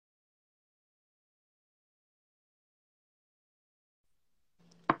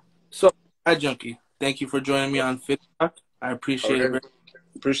So, hi, Junkie. Thank you for joining me on Fit Talk. I Oh, appreciate hey, it.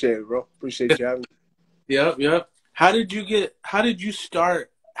 appreciate it, bro. Appreciate you having me. Yep, yep. How did you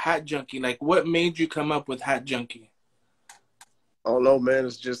start Hat Junkie? Like, what made you come up with Hat Junkie? I don't know, man.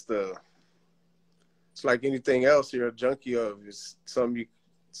 It's just it's like anything else. You're a junkie of. It's some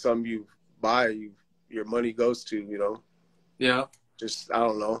you buy. Your money goes to. Yeah. Just I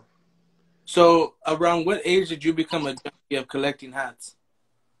don't know. So, around what age did you become a junkie of collecting hats?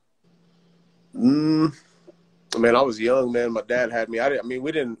 Mm, Man, I was young, man. My dad had me. I mean,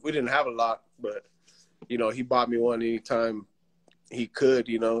 we didn't have a lot, but he bought me one anytime he could.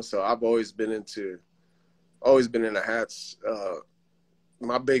 So I've always been into hats.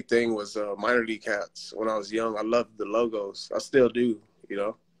 My big thing was minor league hats when I was young. I loved the logos. I still do. You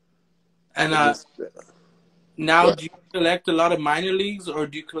know. And It just now, But do you collect a lot of minor leagues, or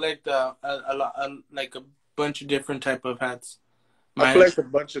do you collect a lot, like a bunch of different type of hats? I Minor. collect a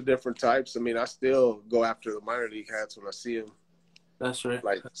bunch of different types. I mean, I still go after the minor league hats when I see them, That's right.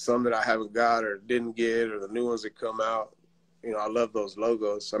 like some that I haven't got or didn't get, or the new ones that come out. I love those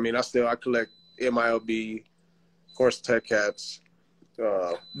logos. I mean, I collect MILB, of course, Tech hats.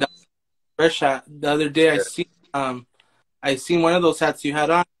 Uh, The fresh hat. The other day, yeah, I seen one of those hats you had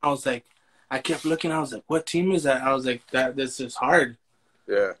on. I was like, I kept looking. I was like, what team is that? I was like, that this is hard.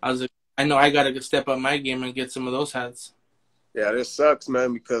 yeah, I was like, I know I gotta step up my game and get some of those hats. yeah. This sucks,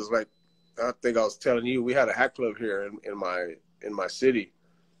 man, because like I think I was telling you, we had a hat club here in my city.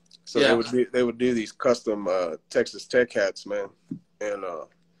 So Yeah. they would do these custom Texas Tech hats, man, and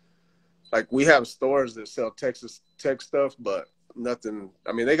like we have stores that sell Texas Tech stuff, but nothing.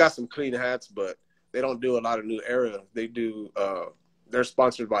 I mean, they got some clean hats, but they don't do a lot of new era. They do. They're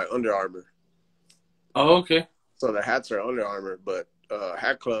sponsored by Under Armour, Oh, okay. so the hats are Under Armour. But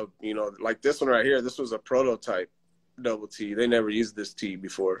Hat Club, like this one right here, this was a prototype double T. They never used this T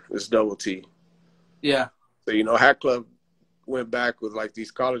before. This double T. Yeah. So Hat Club went back with like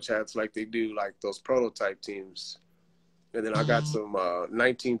these college hats, like they do like those prototype teams. And then I got some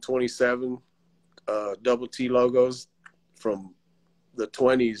 1927 double T logos from the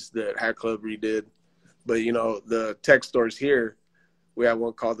 20s that Hat Club redid. But the tech stores here, we have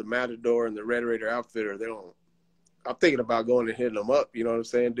one called the Matador and the Red Raider Outfitter. They don't. I'm thinking about going and hitting them up. You know what I'm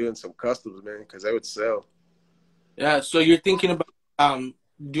saying? Doing some customs, man, because they would sell. Yeah. So you're thinking about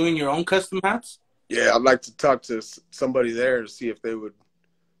doing your own custom hats? Yeah, I'd like to talk to somebody there to see if they would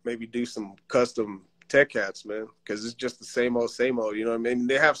maybe do some custom tech hats, man, because it's just the same old, same old. You know what I mean?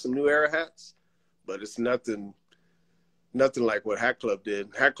 They have some new era hats, but it's nothing like what Hat Club did.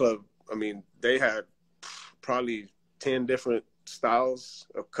 Hat Club, I mean, they had probably 10 different styles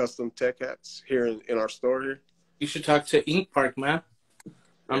of custom tech hats here in our store here. You should talk to Ink Park, man.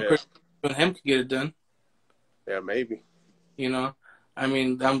 I'm Yeah, pretty sure him could get it done. yeah, maybe. You know, I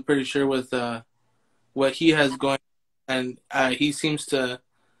mean, I'm pretty sure with what he has going, and he seems to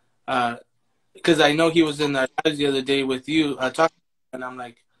because I know he was in the other day with you talking, and I'm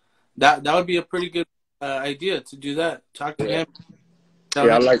like, that would be a pretty good idea to do that. Talk to Yeah, him, tell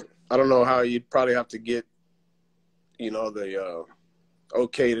yeah. him. I don't know how you'd probably have to get the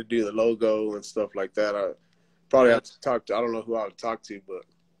okay to do the logo and stuff like that. I probably Yeah, have to talk to. I don't know who I would talk to, but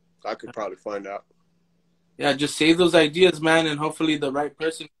I could probably find out. yeah. Just save those ideas, man, and hopefully the right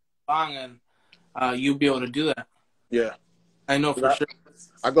person comes along, and you'll be able to do that. Yeah. I know for sure.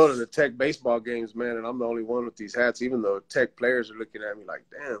 I go to the Tech baseball games, man, and I'm the only one with these hats, even though Tech players are looking at me like,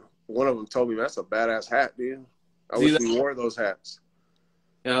 damn. One of them told me, that's a badass hat, dude. I See wish that? we wore those hats.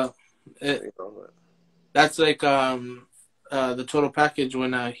 Yeah, You know, that's like the total package.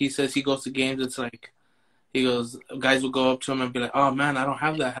 When he says he goes to games, it's like he goes, guys will go up to him and be like, "Oh man, I don't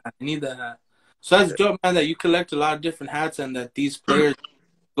have that hat. I need that hat." So that's dope, man. That you collect a lot of different hats, and that these players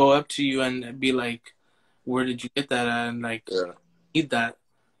go up to you and be like, "Where did you get that at?" And like, yeah. need that.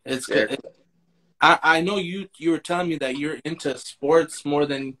 It's Yeah. good. I know you were telling me that you're into sports more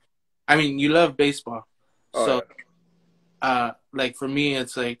than, I mean, you love baseball. Oh, So yeah. like for me,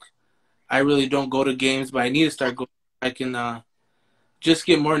 it's like I really don't go to games, but I need to start going. I can just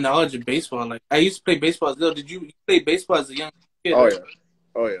get more knowledge of baseball. Like I used to play baseball as little. Did you play baseball as a young kid, Oh, right? yeah.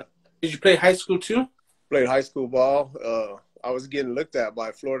 Oh, yeah. Did you play high school too? Played high school ball. I was getting looked at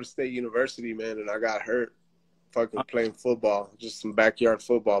by Florida State University, man, and I got hurt fucking playing football. Just some backyard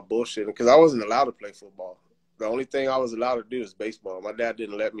football bullshit. Because I wasn't allowed to play football. The only thing I was allowed to do is baseball. My dad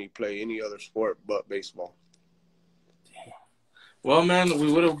didn't let me play any other sport but baseball. Well, man,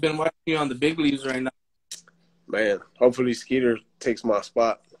 we would have been watching you on the big leagues right now. Man, hopefully Skeeter takes my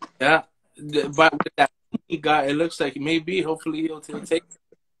spot. Yeah, but with that he got, it looks like maybe. Hopefully he'll take.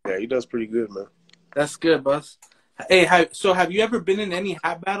 Yeah, he does pretty good, man. That's good, boss. Hey, so have you ever been in any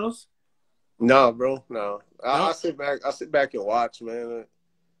hat battles? No, bro, no. I No. sit back. I sit back and watch, man.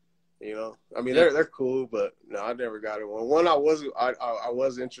 You know, I mean, Yeah. they're cool, but no, I never got in one. One I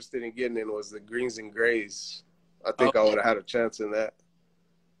was interested in getting in was the greens and grays. I Oh, think I would have had a chance in that.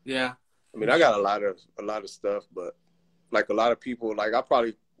 yeah. I mean, I got a lot of stuff, but like a lot of people, like I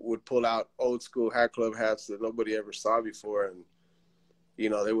probably would pull out old school hat club hats that nobody ever saw before, and you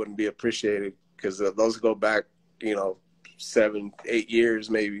know they wouldn't be appreciated because those go back, you know, 7, 8 years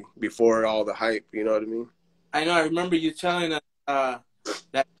maybe before all the hype. You know what I mean? I know. I remember you telling us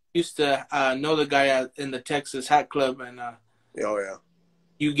that you used to know the guy in the Texas Hat Club, and Oh yeah,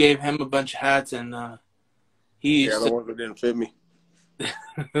 you gave him a bunch of hats, and he yeah. used The to. ones that didn't fit me.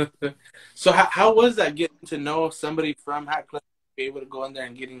 So how was that getting to know somebody from Hat Club, be able to go in there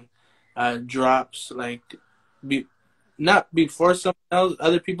and getting drops like be not before someone else,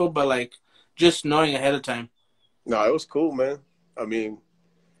 other people, but like just knowing ahead of time. No, it was cool, man. I mean,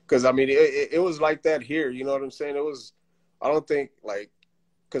 because I mean, it was like that here. You know what I'm saying? It was. I don't think like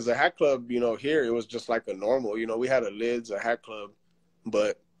because the hat club, you know, here it was just like a normal. You know, we had a lids, a hat club,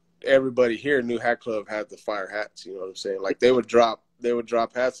 but everybody here knew hat club had the fire hats. You know what I'm saying? Like they would drop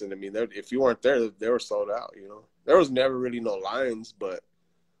hats, and I mean, if you weren't there, they were sold out. You know, there was never really no lines, but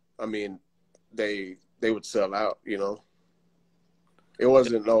I mean, they would sell out. You know, it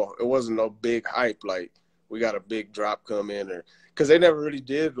wasn't no big hype like we got a big drop come in or because they never really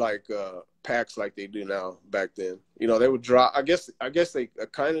did like packs like they do now back then. You know, they would drop. I guess they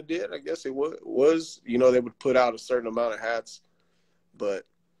kind of did. I guess it was you know they would put out a certain amount of hats, but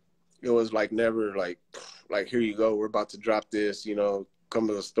it was like never like here you go, we're about to drop this. You know, come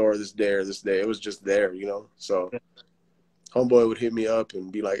to the store this day or this day. It was just there. You know, so homeboy would hit me up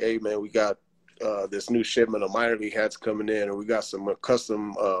and be like, hey man, we got this new shipment of minor league hats coming in, or we got some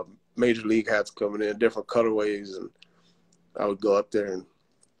custom major league hats coming in, different colorways, and I would go up there and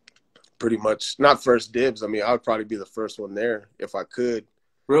pretty much not first dibs. I mean, I would probably be the first one there if I could.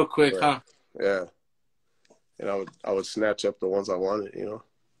 Real quick, But huh? yeah, and I would snatch up the ones I wanted. You know,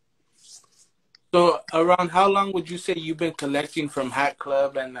 So around how long would you say you've been collecting from Hat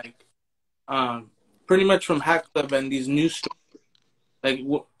Club and like um pretty much from Hat Club and these new stores? Like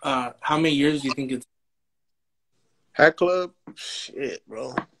how many years do you think it's hat club, shit,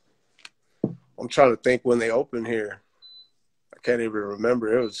 bro. I'm trying to think when they opened here. I can't even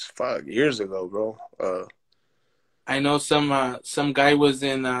remember. It was 5 years ago, bro. I know some guy was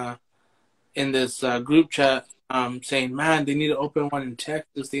in this group chat saying, "Man, they need to open one in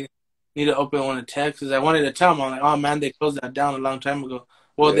Texas. They need to open one in Texas." I wanted to tell him, I'm like, "Oh man, they closed that down a long time ago."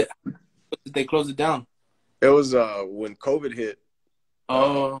 Well, Yeah, they closed it down. it was when COVID hit.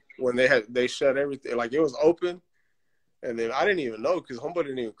 Oh, When they shut everything, like it was open, and then I didn't even know because homeboy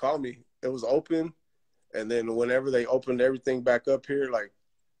didn't even call me. It was open, and then whenever they opened everything back up here, like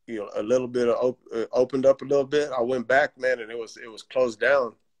you know, a little bit of opened up a little bit, I went back, man, and it was closed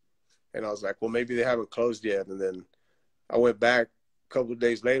down, and I was like, well, maybe they haven't closed yet, and then I went back a couple of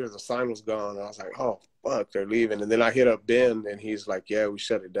days later, the sign was gone, and I was like, oh fuck, they're leaving, and then I hit up Ben, and he's like, yeah, we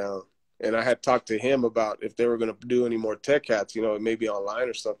shut it down. And I had talked to him about if they were going to do any more tech hats, you know, maybe online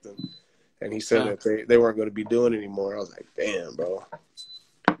or something. And he said uh, that they weren't going to be doing anymore. I was like, damn, bro.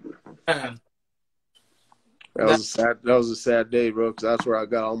 man, that That was a sad day, bro, because that's where I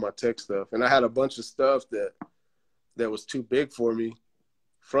got all my tech stuff. And I had a bunch of stuff that was too big for me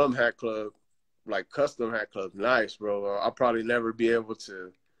from Hat Club, like custom Hat Club. Nice, bro. I'll probably never be able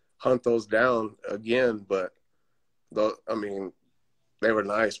to hunt those down again, but though, I mean, they were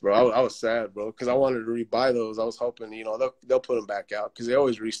nice, bro. I was sad, bro, because I wanted to rebuy those. I was hoping, you know, they'll put them back out because they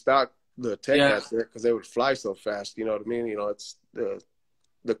always restock the tech yeah, hats there because they would fly so fast. You know what I mean? You know, it's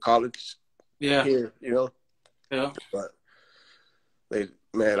the college yeah, here, you know. yeah. But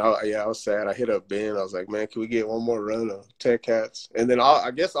man, I was sad. I hit up Ben. I was like, man, can we get one more run of tech hats? And then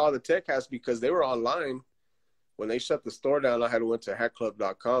I guess all the tech hats because they were online. When they shut the store down, I had went to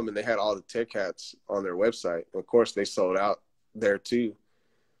hatclub.com and they had all the tech hats on their website. Of course, they sold out there too.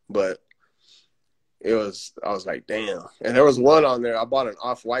 But I was like, damn. And there was one on there. I bought an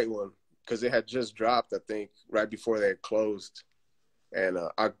off-white one because it had just dropped, I think, right before they had closed. And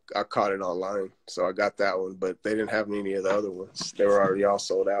I caught it online. So I got that one, but they didn't have any of the other ones. They were already all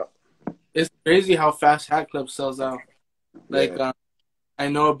sold out. It's crazy how fast Hat Club sells out. Like Yeah. I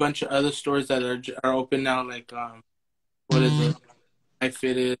know a bunch of other stores that are open now. Like what is it? I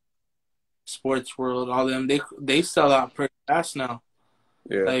Fitted, Sports World, all them. They sell out pretty fast now.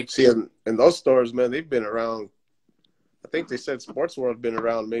 Yeah. Like See, in those stores, man, they've been around. I think they said Sports World been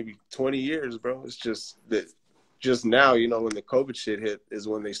around maybe 20 years, bro. It's just that just now, you know, when the COVID shit hit is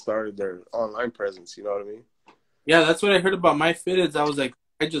when they started their online presence. You know what I mean? Yeah, that's what I heard about my fitteds. I was like,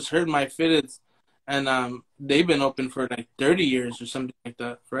 I just heard my fitteds, and they've been open for like 30 years or something like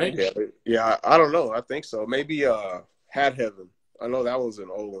that, right? Yeah, yeah. I don't know. I think so. Maybe Hat Heaven. I know that was an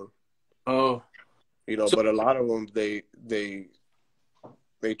old one. Oh, so But a lot of them they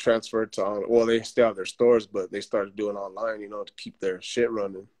transferred to well, they still have their stores, but they started doing online. To keep their shit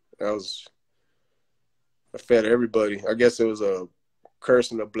running. That was fed everybody. I guess it was a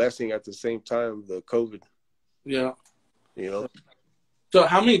curse and a blessing at the same time. The COVID. yeah. You know. So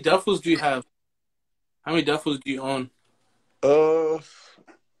how many duffels do you have? How many duffels do you own? Uh,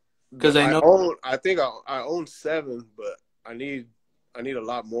 Because I I know own. I think I own 7, but I need a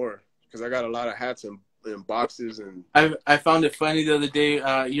lot more because I got a lot of hats and boxes and. I found it funny the other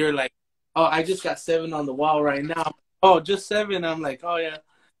day. You're like, oh, I just got 7 on the wall right now. Oh, just 7. I'm like, oh yeah,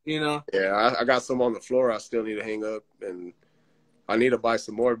 you know. Yeah, I got some on the floor. I still need to hang up, and I need to buy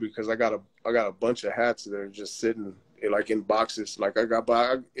some more because I got a bunch of hats that are just sitting like in boxes. Like I got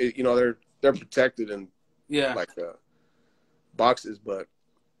by, they're protected in Yeah. like boxes, but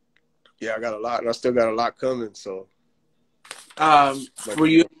yeah, I got a lot, and I still got a lot coming. So, Were like,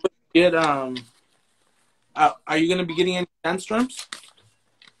 you able to get are you gonna be getting any sandstorms?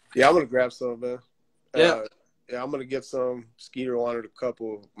 yeah, I'm gonna grab some, man. Yeah, Yeah, I'm gonna get some. Skeeter wanted a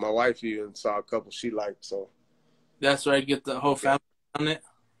couple. My wife even saw a couple she liked. So that's where I get the whole yeah, family on it.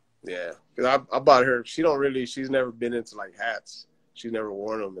 yeah. Because I bought her. She's never been into like hats. She's never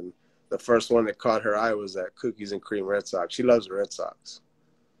worn them, and the first one that caught her eye was that Cookies and Cream Red Sox. She loves the Red Sox.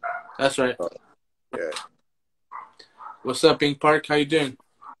 That's right. So, yeah. What's up, Ink Park? How you doing?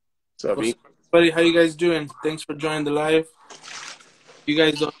 So What's me, up, buddy? How you guys doing? Thanks for joining the live. You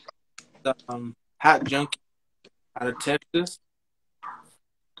guys don't Hatjunkie out of Texas.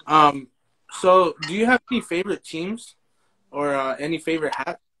 Um, so do you have any favorite teams or any favorite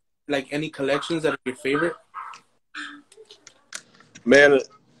hat? Like any collections that are your favorite? man,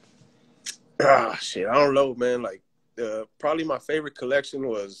 shit, I don't know, man. Like, probably my favorite collection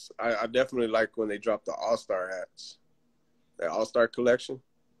was I definitely like when they dropped the All Star hats, the All Star collection,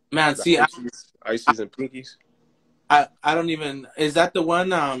 Man, the see, ices and pinkies. I don't even. Is that the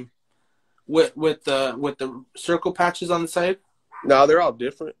one with the circle patches on the side? No, they're all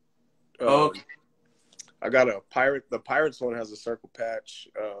different. Oh, Um, I got a pirate. The Pirates one has a circle patch.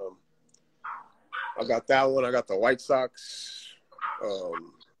 I got that one. I got the White Sox,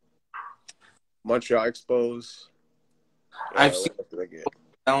 um, Montreal Expos. I've seen What else did I get?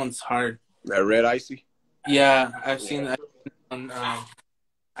 that one's hard. That red icy. Yeah, I've Yeah. seen that one.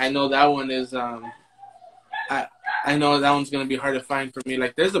 I know that one is I I know that one's gonna be hard to find for me.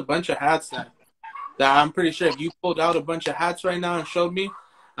 Like, there's a bunch of hats that I'm pretty sure if you pulled out a bunch of hats right now and showed me,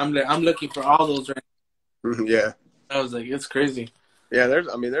 I'm looking for all those right Yeah. now. I was like, it's crazy. Yeah.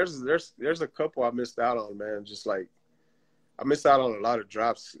 There's a couple I missed out on, man. Just like I missed out on a lot of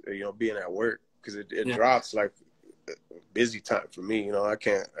drops, being at work because it Yeah. drops like busy time for me. I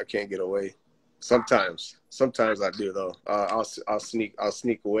can't get away. Sometimes I do though. I'll sneak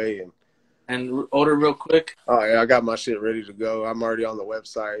away and And order real quick. oh yeah, I got my shit ready to go. I'm already on the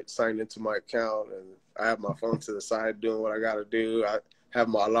website, signed into my account, and I have my phone to the side doing what I got to do. I have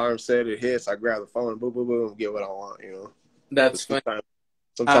my alarm set. It hits. I grab the phone, boom, boom, boom, get what I want. But That's fine.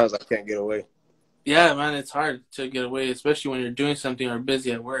 sometimes I can't get away. Yeah, man, it's hard to get away, especially when you're doing something or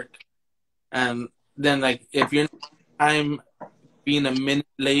busy at work. And then, like, if you're time being a minute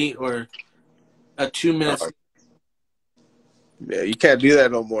late or a 2 minutes, Yeah, you can't do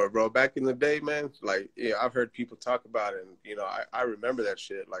that no more, bro. Back in the day, man, like, yeah, I've heard people talk about it, and I remember that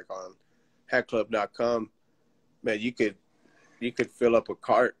shit. Like on hatclub.com, man, you could fill up a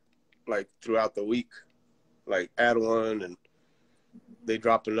cart like throughout the week, like add one and they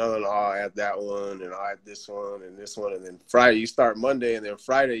drop another, and I'll add that one, and I'll add this one, and then Friday you start Monday, and then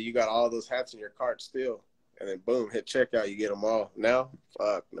Friday you got all those hats in your cart still, and then boom, hit checkout, you get them all. Now,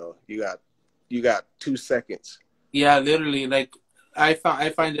 fuck no, you got 2 seconds. yeah, literally, like I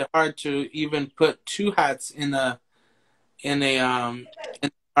find it hard to even put 2 hats in a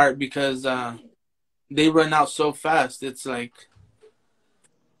cart because they run out so fast. It's like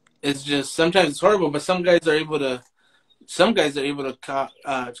it's just sometimes it's horrible, but some guys are able to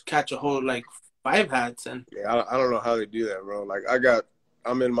catch a whole like 5 hats and Yeah, I don't know how they do that, bro. Like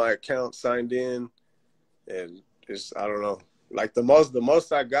I'm in my account signed in, and just I don't know. Like the most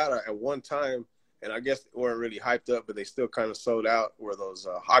I got at one time, and I guess they weren't really hyped up, but they still kind of sold out. Were those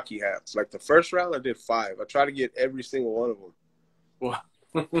hockey hats? Like the first round, I did 5. I tried to get every single one of them, wow.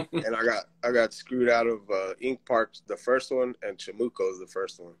 and I got screwed out of Ink Park's the first one, and Chamuco's the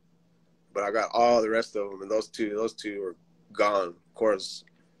first one. But I got all the rest of them, and those two were gone, of course.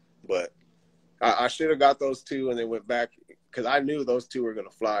 But I should have got those two and then went back because I knew those two were gonna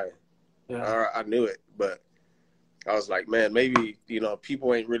fly. Yeah. I knew it, but I was like, man, maybe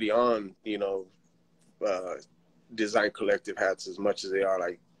people ain't really on design collective hats as much as they are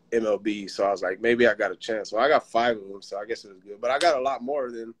like MLB. So I was like, maybe I got a chance. Well, I got 5 of them, so I guess it was good. But I got a lot more.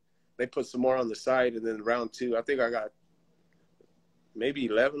 Then they put some more on the side, and then round 2, I think I got maybe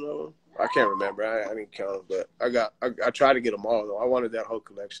 11 of them. I can't remember. I didn't count them, but I tried to get them all though. I wanted that whole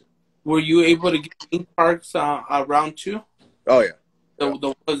collection. Were you able to get ink parks round 2? Oh yeah.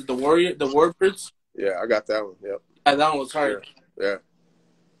 The Warbirds? Yeah, I got that one. Yep. Yeah, that one was hard. Yeah.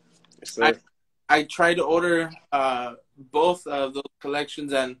 Yes, sir. I tried to order both of those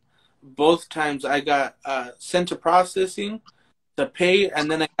collections, and both times I got sent to processing to pay, and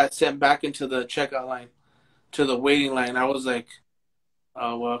then I got sent back into the checkout line, to the waiting line. I was like,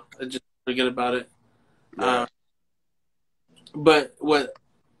 oh, well, I just forget about it. Yeah. But what's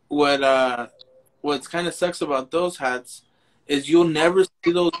kind of sucks about those hats is you'll never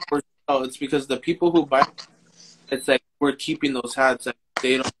see those for sale. It's because the people who buy, it's like we're keeping those hats. Like,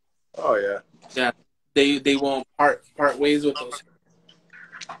 they don't. Oh yeah. Yeah, they won't part ways with those.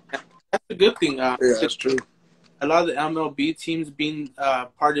 That's a good thing. Yeah, that's true. A lot of the MLB teams being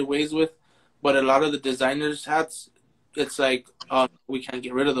parted ways with, but a lot of the designers' hats, it's like, we can't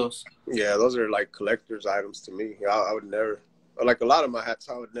get rid of those. Yeah, those are like collector's items to me. I would never, like a lot of my hats,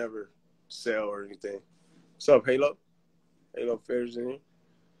 I would never sell or anything. What's up, Halo? Halo Fairs in here?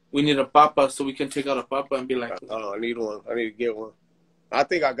 We need a papa so we can take out a papa and be like, I need one. I need to get one. I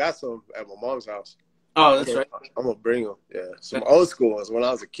think I got some at my mom's house. oh, that's right. I'm gonna bring them. Yeah, some old school ones when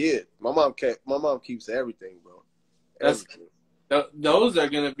I was a kid. My mom keeps everything, bro. Everything. Those are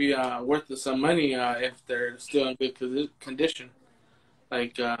gonna be worth some money if they're still in good condition.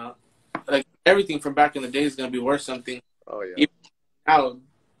 Like everything from back in the day is gonna be worth something. Oh yeah. Even now,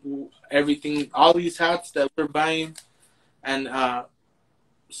 everything, all these hats that we're buying, and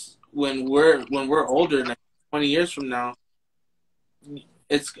when we're older, like 20 years from now,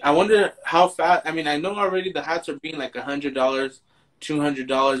 I wonder how fast. I mean, I know already the hats are being like $100,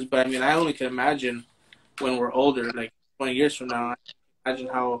 $200, but I mean, I only can imagine when we're older, like 20 years from now. Imagine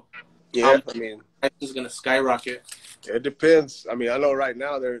how I mean, price is gonna skyrocket. It depends. I mean, I know right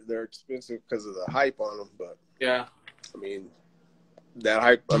now they're expensive because of the hype on them, but yeah, I mean, that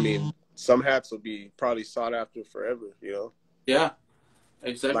hype. I mean, some hats will be probably sought after forever. Yeah,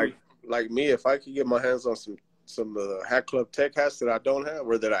 exactly. Like me, if I could get my hands on some of the Hat Club Tech hats that I don't have,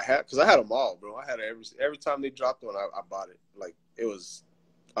 or that I had, because I had them all, bro. I had every time they dropped one, I bought it. Like, it was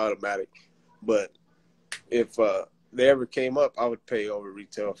automatic. But if they ever came up, I would pay over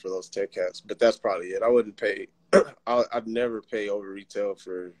retail for those Tech hats. But that's probably it. I wouldn't pay. I'd never pay over retail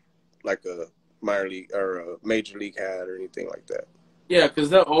for like a minor league or a major league hat or anything like that. Yeah,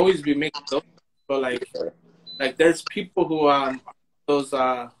 because they'll always be making those. But like there's people who those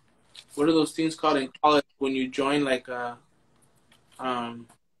what are those things called in college when you join like I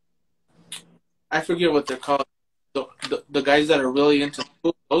forget what they're called. The guys that are really into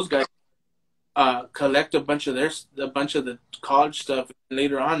school, those guys collect a bunch of the college stuff, and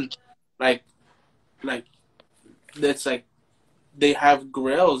later on, like it's like they have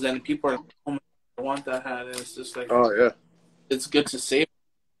grails and people are like, oh my God, I want that hat, and it's just like, oh yeah, it's good to save.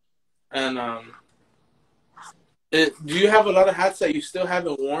 And do you have a lot of hats that you still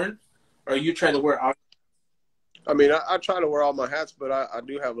haven't worn, or you try to wear out? I mean, I try to wear all my hats, but I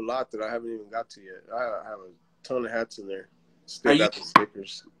do have a lot that I haven't even got to yet. I have a ton of hats in there. Still got the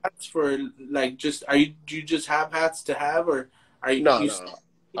stickers. Hats for like just do you just have hats to have, or are you? No.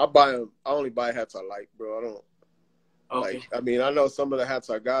 I buy them. I only buy hats I like, bro. I don't. Okay. Like, I mean, I know some of the hats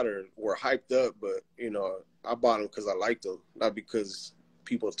I got were hyped up, but I bought them because I liked them, not because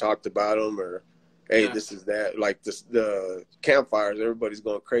people talked about them or, hey, this is that. Like the campfires, everybody's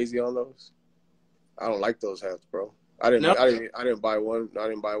going crazy on those. I don't like those hats, bro. I didn't buy one. I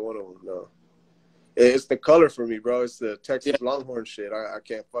didn't buy one of them. No, it's the color for me, bro. It's the Texas Longhorn shit. I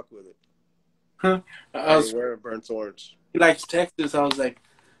can't fuck with it. Huh. I ain't wearing burnt orange. He likes Texas. I was like,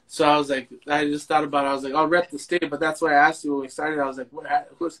 I just thought about it. I was like, I'll rep the state, but that's why I asked you when we started. I was like,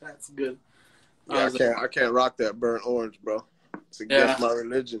 what's hat's good? Yeah, I can't rock that burnt orange, bro. It's against my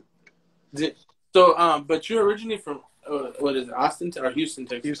religion. So, but you're originally from what is it, Austin or Houston,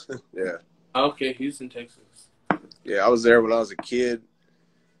 Texas? Houston, yeah. Okay, Houston, Texas. Yeah, I was there when I was a kid.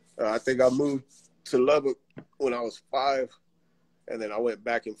 I think I moved to Lubbock when I was 5, and then I went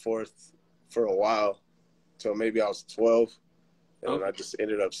back and forth for a while until maybe I was 12, and then I just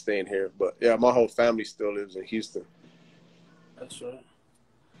ended up staying here. But yeah, my whole family still lives in Houston. That's right.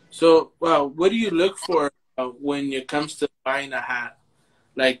 So, what do you look for when it comes to buying a hat?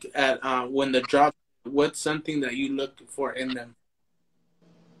 Like at when the drop, what's something that you look for in them?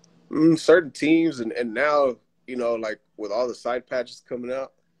 Certain teams, and now, you know, like with all the side patches coming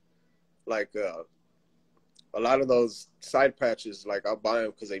out, like a lot of those side patches, like I'll buy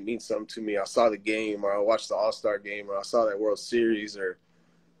them because they mean something to me. I saw the game, or I watched the All-Star game, or I saw that World Series, or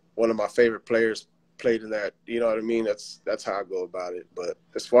one of my favorite players played in that. You know what I mean? That's how I go about it. But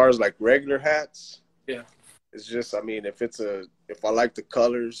as far as like regular hats, Yeah. it's just, I mean, if I like the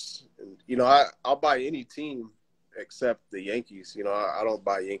colors, and you know, I'll buy any team except the Yankees. You know, I don't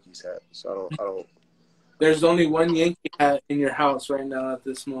buy Yankees hats. I don't. There's only one Yankee hat in your house right now at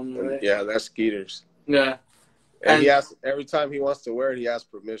this moment, And right? yeah, that's Skeeters. Yeah. And he And asks every time he wants to wear it, he asks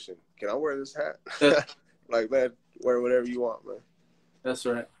permission. Can I wear this hat? that, Like, man, wear whatever you want, man. that's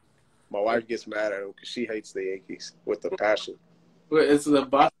right. My wife gets mad at him because she hates the Yankees with a passion. It's the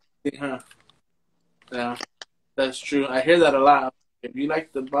Boston thing, huh? Yeah, that's true. I hear that a lot. If you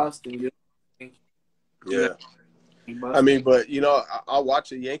like the Boston, you Yeah. like I Boston. mean, but, you know, I'll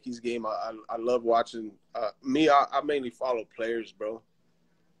watch a Yankees game. I love watching. I mainly follow players, bro.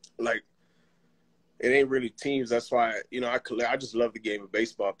 Like, it ain't really teams. That's why, you know, I just love the game of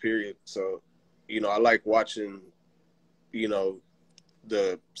baseball, period. So, you know, I like watching, you know,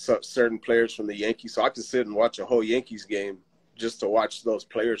 the certain players from the Yankees. So I can sit and watch a whole Yankees game just to watch those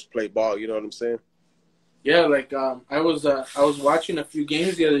players play ball. You know what I'm saying? Yeah, like I was watching a few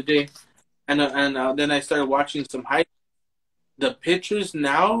games the other day, and then I started watching some high. The pitchers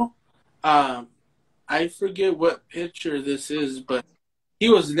now, um, I forget what pitcher this is, but he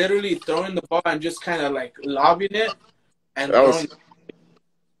was literally throwing the ball and just kind of like lobbing it and That throwing.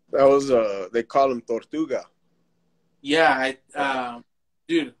 was that was they call him Tortuga. Yeah,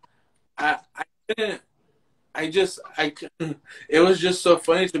 dude, I couldn't. It was just so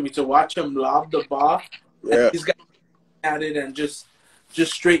funny to me to watch him lob the ball, and Yeah, these guys at it and just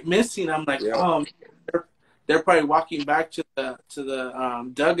straight missing. I'm like, yeah, oh, they're probably walking back to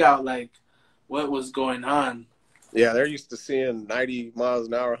the dugout like, what was going on? yeah. They're used to seeing 90 miles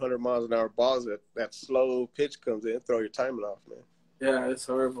an hour, 100 miles an hour balls. That slow pitch comes in, throw your timing off, man. Yeah, it's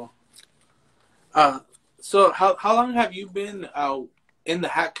horrible. Uh, so how long have you been in the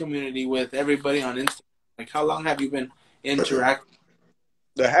hack community with everybody on Instagram? Like, how long have you been interacting?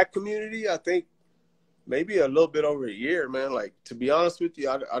 The hack community, I think maybe a little bit over a year, man. Like, to be honest with you,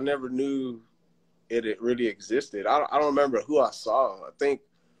 I never knew it really existed. I don't remember who I saw. I think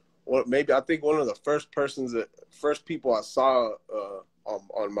one of the first people I saw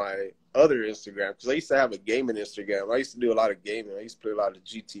on my other Instagram, because I used to have a gaming Instagram. I used to do a lot of gaming. I used to play a lot of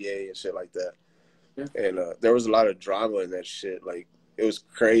GTA and shit like that. Yeah. And there was a lot of drama in that shit. Like, it was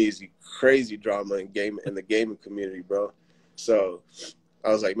crazy drama in the gaming community, bro. So I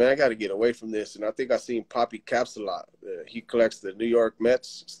was like, man, I got to get away from this. And I think I seen Poppy Caps a lot. He collects the New York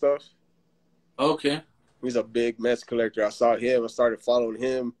Mets stuff. Okay. He's a big Mets collector. I saw him. I started following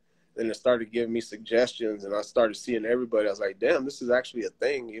him. Then it started giving me suggestions, and I started seeing everybody. I was like, damn, this is actually a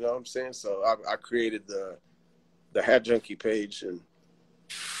thing. You know what I'm saying? So I created the Hatjunkie page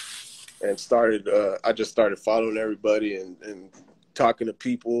and started. I just started following everybody and talking to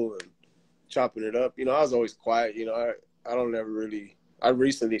people and chopping it up. You know, I was always quiet. You know, I don't ever really. I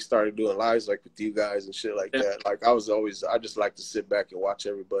recently started doing lives like with you guys and shit like Yeah. that. Like I just like to sit back and watch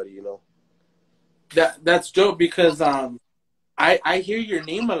everybody. You know. That's dope because I hear your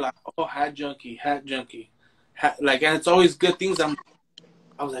name a lot. Oh, Hat Junkie, like, and it's always good things. I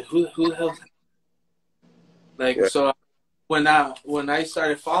was like, who the hell? Like, Yeah. so when I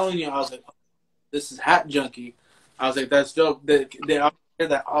started following you, I was like, oh, this is Hat Junkie. I was like, that's dope. They all hear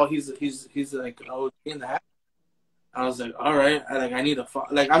that. Oh, he's like an OG in the hat. I was like, all right. I need to follow.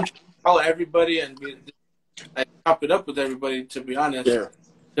 Like, I'm trying to follow everybody and be like chop it up with everybody. To be honest, Yeah.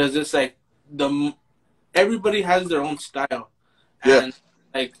 because it's like everybody has their own style, Yeah. and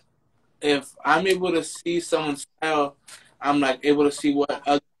like if I'm able to see someone's style, I'm like able to see what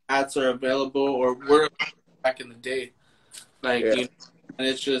other hats are available or were back in the day. Like, Yeah. and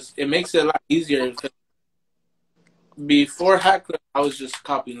it makes it a lot easier because before Hat Club I was just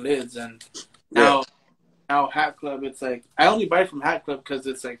copying lids, and Yeah. now Hat Club, it's like I only buy from Hat Club because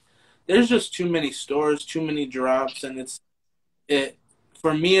it's like there's just too many stores, too many drops, and it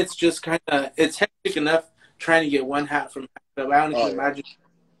for me it's just kind of it's hectic enough trying to get one hat from Hat Club. I don't Oh even yeah. imagine.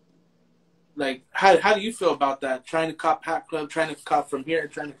 Like, how do you feel about that? Trying to cop Hat Club, trying to cop from here,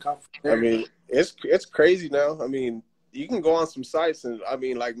 trying to cop from I there. mean, it's crazy now. I mean, you can go on some sites and I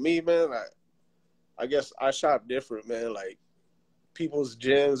mean, like me, man. I guess I shop different, man. Like people's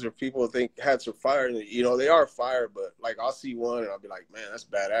gyms or people think hats are fire, and you know they are fire. But like I'll see one and I'll be like, man, that's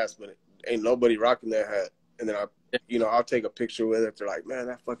badass, but ain't nobody rocking that hat. And then you know, I'll take a picture with it. They're like, man,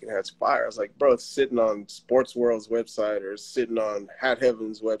 that fucking hat's fire. I was like, bro, it's sitting on Sports World's website or it's sitting on Hat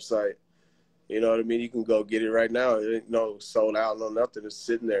Heaven's website. You know what I mean? You can go get it right now. It ain't no sold out, no nothing. It's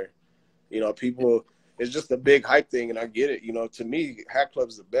sitting there. You know, people, it's just a big hype thing, and I get it. You know, to me, Hat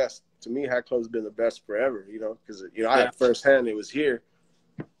Club's the best. To me, Hat Club's been the best forever, you know, because, you know, I had firsthand it was here.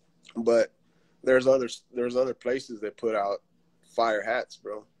 But there's other places that put out fire hats,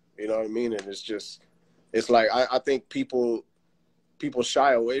 bro. You know what I mean? And it's just, it's like, I think people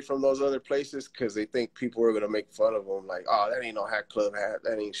shy away from those other places because they think people are going to make fun of them. Like, oh, that ain't no Hat Club hat.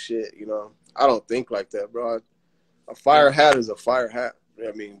 That ain't shit, you know? I don't think like that, bro. A fire hat is a fire hat.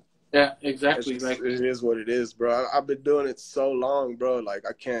 I mean, yeah, exactly. Just, it is what it is, bro. I've been doing it so long, bro. Like,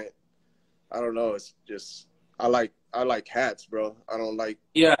 I don't know. It's just, I like hats, bro. I don't like,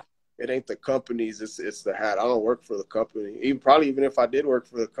 it ain't the companies. It's the hat. I don't work for the company. Even if I did work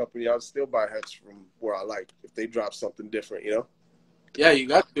for the company, I'd still buy hats from where I like if they drop something different, you know? Yeah, you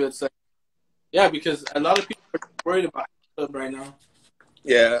got to. It's like, yeah, because a lot of people are worried about Club right now.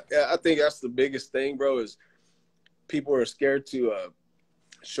 Yeah, I think that's the biggest thing, bro, is people are scared to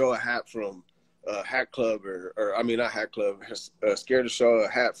show a hat from Hat Club or I mean, not Hat Club, scared to show a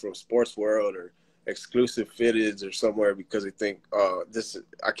hat from Sports World or Exclusive Fitteds or somewhere because they think,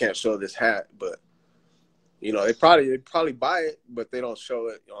 I can't show this hat. But, you know, they probably buy it, but they don't show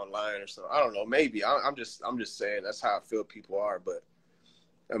it online or something. I don't know. Maybe. I'm just saying that's how I feel people are. But,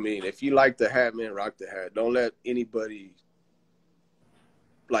 I mean, if you like the hat, man, rock the hat. Don't let anybody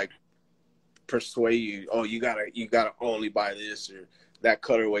like persuade you, oh, you gotta only buy this or that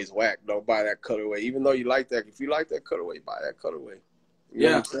colorway's whack. Don't buy that colorway. Even though you like that, if you like that colorway, buy that colorway. You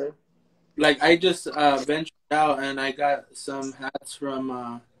know what I'm saying? Like I just ventured out and I got some hats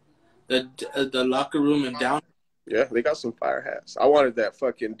from the locker room in down. Yeah, they got some fire hats. I wanted that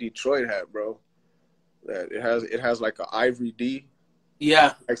fucking Detroit hat, bro. That it has like an ivory D.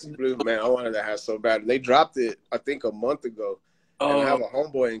 Yeah. Icy blue, man. I wanted that hat so bad. And they dropped it, I think, a month ago. And I have a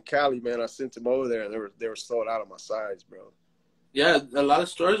homeboy in Cali, man. I sent him over there, and they were sold out of my size, bro. Yeah, a lot of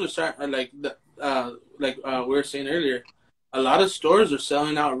stores are starting like we were saying earlier. A lot of stores are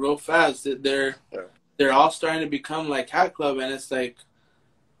selling out real fast. They're all starting to become like Hat Club, and it's like,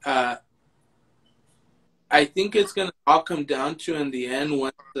 I think it's gonna all come down to in the end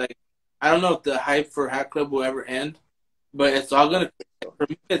when like I don't know if the hype for Hat Club will ever end, but it's all gonna. For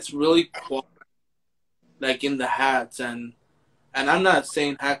me, it's really cool, like in the hats and I'm not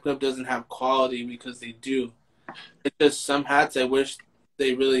saying Hat Club doesn't have quality because they do. It's just some hats I wish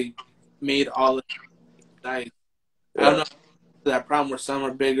they really made all the nice. I don't know if that problem where some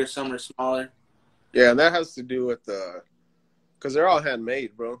are bigger, some are smaller. Yeah, and that has to do with because they're all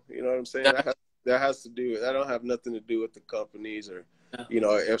handmade, bro. You know what I'm saying? Yeah. That has to do. That don't have nothing to do with the companies or, you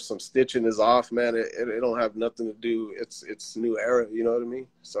know, if some stitching is off, man, it don't have nothing to do. It's new era. You know what I mean?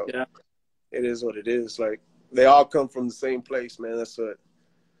 So it is what it is. Like they all come from the same place, man. That's what.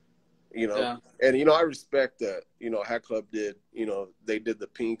 You know, and, you know, I respect that, you know, Hat Club did, you know, they did the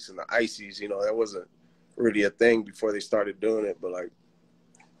pinks and the ices, you know, that wasn't really a thing before they started doing it. But, like,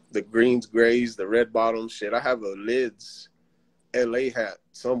 the greens, grays, the red bottoms, shit. I have a Lids LA hat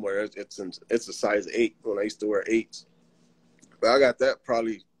somewhere. It's a size 8 when I used to wear 8s. But I got that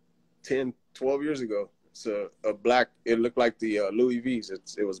probably 10, 12 years ago. It's a black, it looked like the Louis V's.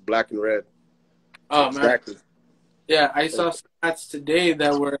 It was black and red. Oh, exactly. Man. Yeah, I saw some hats today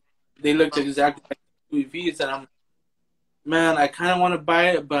that they looked exactly like Louis V's, and I'm, man, I kind of want to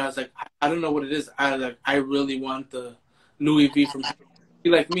buy it, but I was like, I don't know what it is. I really want the Louis V from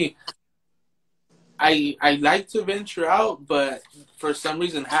like me. I like to venture out, but for some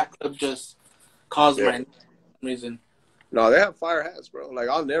reason, Hat Club just calls my reason. No, they have fire hats, bro. Like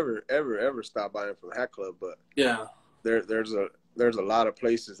I'll never, ever stop buying from Hat Club, but there's a lot of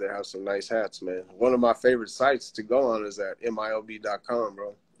places that have some nice hats, man. One of my favorite sites to go on is at milb.com,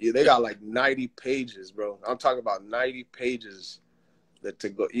 bro. Yeah, they got like 90 pages, bro. I'm talking about 90 pages that to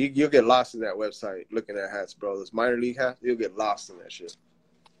go. You'll get lost in that website looking at hats, bro. Those minor league hats, you'll get lost in that shit.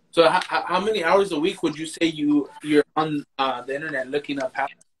 So how many hours a week would you say you're on the internet looking up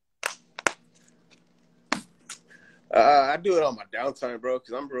hats? I do it on my downtime, bro,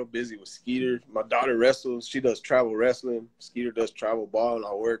 because I'm real busy with Skeeter. My daughter wrestles. She does travel wrestling. Skeeter does travel ball, and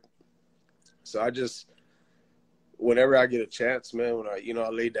I work. So I just, whenever I get a chance, man, when I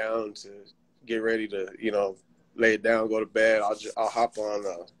lay down to get ready to, lay it down, go to bed, I'll hop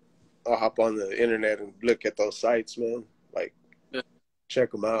on the internet and look at those sites, man. Like,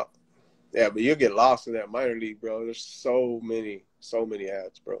 check them out. Yeah, but you'll get lost in that minor league, bro. There's so many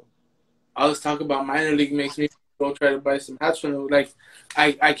hats, bro. All this talk about minor league makes me go try to buy some hats from them. Like,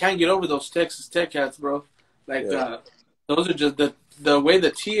 I can't get over those Texas Tech hats, bro. Like Yeah. those are just the way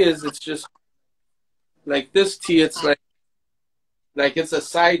the tee is. It's just like this tee. It's like it's a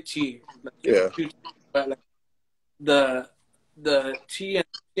side tee. Like it's Yeah. two tees, but like the tee and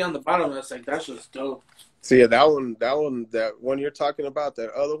tee on the bottom. That's just dope. See, yeah, that one you're talking about,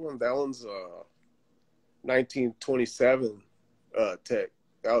 that other one, that one's 1927 tech.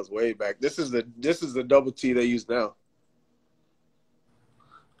 That was way back. This is the double T they use now.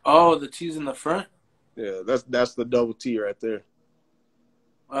 Oh, the tees in the front. Yeah, that's the double T right there.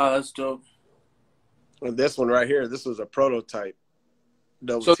 Oh, that's dope. And this one right here, this was a prototype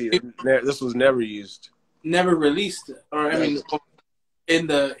double So T. they This was never used. never released, or I mean, in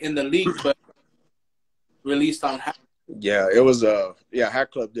the league, but released on. Yeah, it was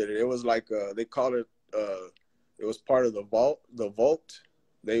Hat Club did it. It was like they called it it was part of the vault.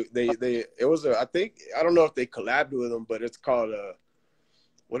 They it was I think, I don't know if they collabed with them, but it's called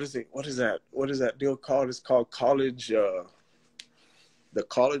what is that deal called? It's called the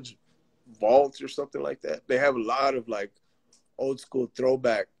college vault or something like that. They have a lot of like old school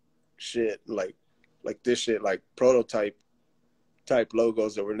throwback shit, like this shit, like prototype type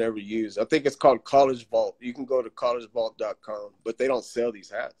logos that were never used. I think it's called College Vault. You can go to collegevault.com, but they don't sell these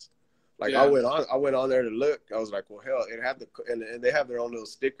hats. Like Yeah. I went on there to look. I was like, well, hell, it had and they have their own little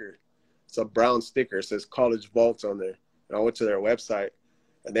sticker. It's a brown sticker. It says College Vault on there. And I went to their website,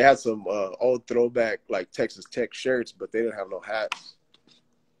 and they had some old throwback like Texas Tech shirts, but they didn't have no hats.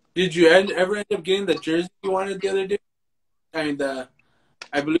 Did you ever end up getting the jersey you wanted the other day? I mean,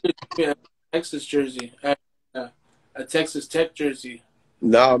 I believe it's a Texas jersey, a Texas Tech jersey.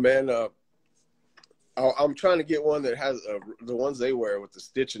 Nah, man. I'm trying to get one that has the ones they wear with the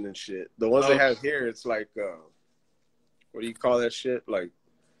stitching and shit. The ones they have here, it's like, what do you call that shit? Like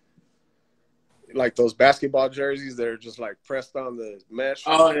those basketball jerseys that are just like pressed on the mesh.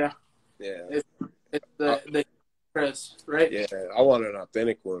 Oh yeah, yeah. It's the press, right? Yeah, I want an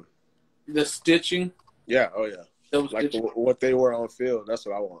authentic one. The stitching. Yeah. Oh yeah. Like what they wear on field. That's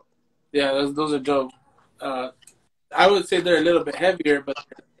what I want. Yeah, those are dope. I would say they're a little bit heavier, but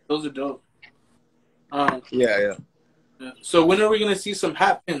those are dope. Yeah. So when are we gonna see some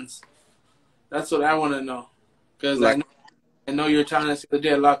hat pins? That's what I want to know, because I know you're telling us the other day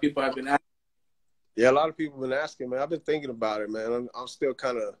a lot of people have been asking. Yeah, a lot of people have been asking, man. I've been thinking about it, man. I'm still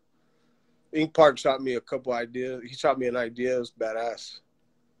kind of. Ink Park shot me a couple ideas. He shot me an idea. It was badass.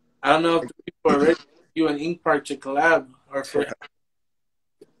 I don't know if the people are ready for you and Ink Park to collab or for.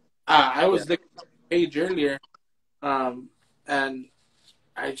 I was looking at the page earlier, and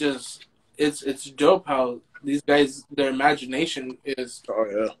I just it's dope how these guys, their imagination is. Oh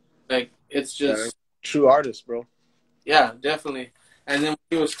yeah. Like it's just true artist, bro. Yeah, definitely. And then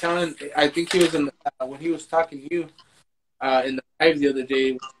he was telling, I think he was in the, when he was talking to you in the live the other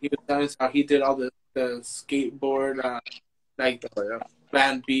day, he was telling us how he did all the skateboard, like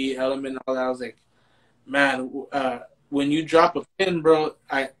Plan B element, and all that. I was like, man, when you drop a pin, bro,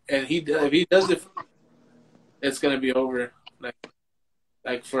 if he does it, it's gonna be over.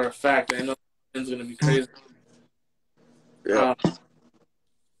 Like for a fact, I know it's gonna be crazy. Yeah.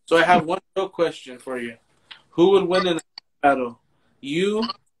 So I have one real question for you: who would win in a battle, you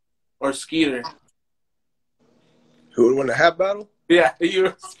or Skeeter? Who would win the hat battle? Yeah, you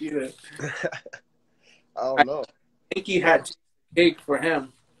or Skeeter. I don't know. I think he had cake for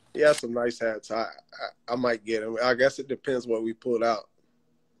him. He has some nice hats. I might get him. I guess it depends what we pulled out.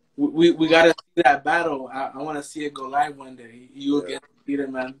 We gotta see that battle. I want to see it go live one day. You against Skeeter,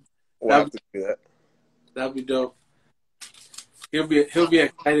 man. We'll have to do that. That'd be dope. He'll be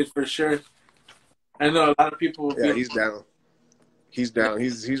excited for sure. I know a lot of people will he's down. He's down.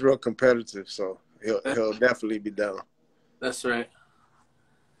 He's real competitive, so he'll definitely be down. That's right.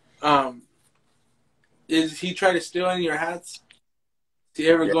 Is he try to steal any of your hats? Is he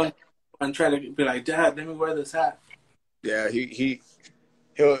ever going and try to be like, Dad, let me wear this hat? Yeah,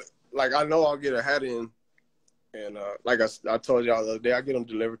 he'll like, I know I'll get a hat in, and like I told y'all the other day, I get them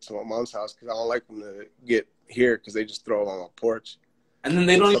delivered to my mom's house because I don't like them to get here because they just throw them on my porch. And then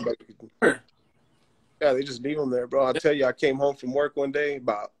they don't even. Yeah, they just leave them there, bro. I tell you, I came home from work one day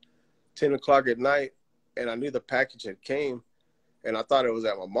about 10 o'clock at night, and I knew the package had came, and I thought it was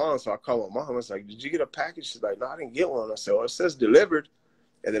at my mom's, so I called my mom. I was like, did you get a package? She's like, no, I didn't get one. I said, well, it says delivered.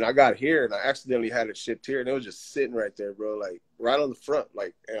 And then I got here, and I accidentally had it shipped here, and it was just sitting right there, bro, like right on the front.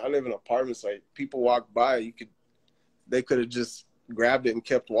 Like, and I live in apartments, like people walk by, they could have just grabbed it and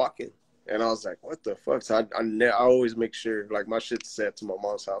kept walking. And I was like, what the fuck? So I always make sure, like, my shit's set to my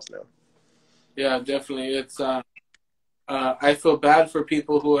mom's house now. Yeah, definitely. It's I feel bad for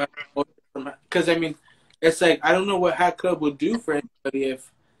people who have, because I mean, it's like I don't know what Hat Club would do for anybody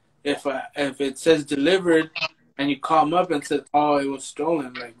if it says delivered and you call them up and said, oh, it was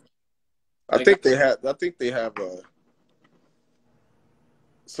stolen, I like think they have. I think they have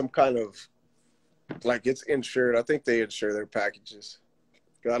some kind of like it's insured. I think they insure their packages.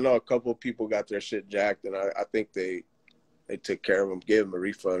 'Cause I know a couple of people got their shit jacked, and I think they took care of them, gave them a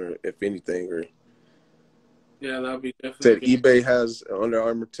refund, or if anything, or yeah, that'll be definitely said good. eBay has Under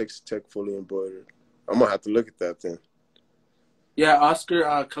Armour Tech fully embroidered. I'm gonna have to look at that then. Yeah,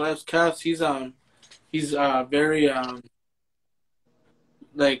 Oscar Caleb's Cast, he's very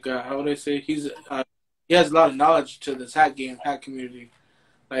like how would I say, he has a lot of knowledge to this hat community.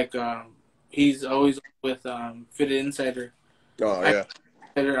 Like he's always with Fitted Insider. Oh yeah,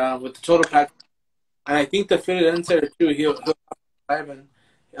 With the total pack, and I think the Fitted Insider too. He'll live and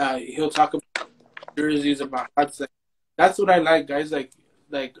he'll talk about jerseys, about hats. Like, that's what I like, guys. Or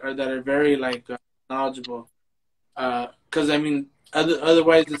that are very knowledgeable. Because I mean,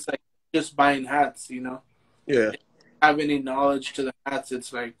 otherwise it's like just buying hats. You know, yeah. if you have any knowledge to the hats,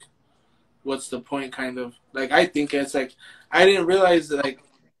 it's like, what's the point? Kind of like I think it's like I didn't realize that. Like,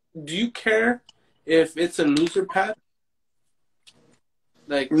 do you care if it's a loser patch?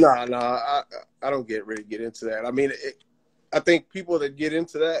 Like, No, I don't really get into that. I mean, I think people that get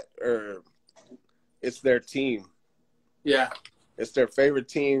into that it's their team. yeah, It's their favorite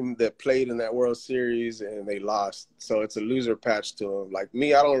team that played in that World Series and they lost. So it's a loser patch to them. Like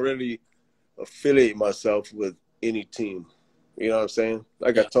me, I don't really affiliate myself with any team. You know what I'm saying?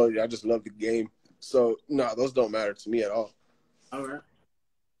 Like I yeah. told you, I just love the game. So no, those don't matter to me at all. All right.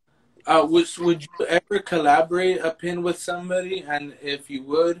 Would you ever collaborate a pin with somebody? And if you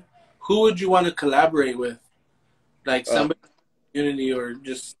would, who would you want to collaborate with? Like Uh, somebody in the community, or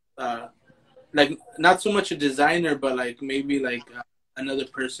just like not so much a designer, but like maybe like another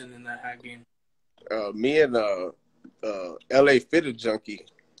person in that hat game. Me and LA Fitted Junkie,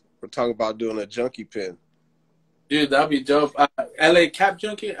 we're talking about doing a junkie pin. Dude, that'd be dope. LA Cap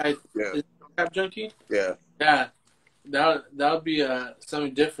Junkie, Yeah, is it Cap Junkie? yeah, Yeah, that would be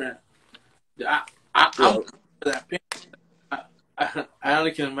something different. I'm yeah, for that pin. I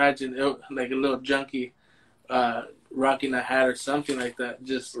only can imagine it, like a little junkie rocking a hat or something like that.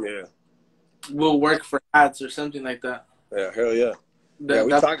 Just yeah, will work for hats or something like that. yeah. Hell yeah. Yeah,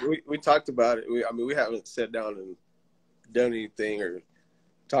 That, that we talked about it. I mean, we haven't sat down and done anything or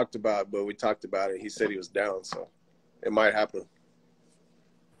talked about it, but we talked about it. He said he was down, so it might happen.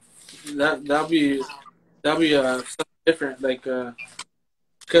 that'll be something different. Like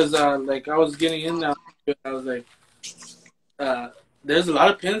because like I was getting in now, I was like, there's a lot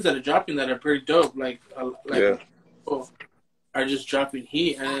of pins that are dropping that are pretty dope. Like Yeah, people are just dropping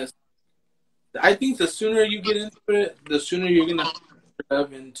heat, and I think the sooner you get into it, the sooner you're gonna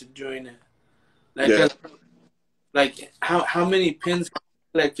love into doing it. Like, yeah, 'cause, like how many pins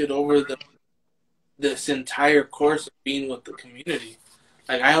collected over this entire course of being with the community?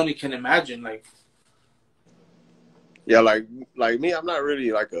 Like, I only can imagine. Like, yeah. Like me, I'm not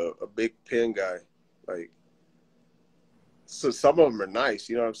really like a big pin guy. Like, so some of them are nice.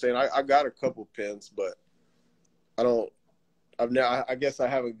 You know what I'm saying? I got a couple pins, but I don't. I've now. I guess I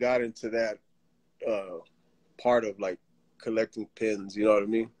haven't got into that part of like collecting pins. You know what I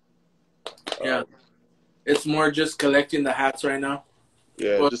mean? yeah, it's more just collecting the hats right now.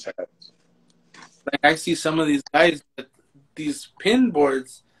 Yeah, But just hats. like, I see some of these guys with these pin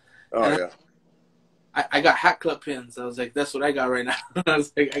boards, Oh and yeah, I got hat club pins. I was like, that's what I got right now. I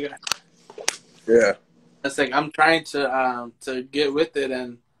was like, yeah, that's like I'm trying to get with it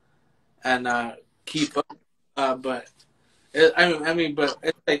and keep up. But but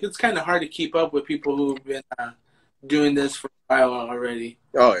it's like it's kind of hard to keep up with people who've been doing this for a while already.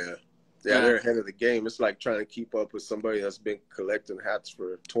 oh yeah. Yeah, Yeah, they're ahead of the game. It's like trying to keep up with somebody that's been collecting hats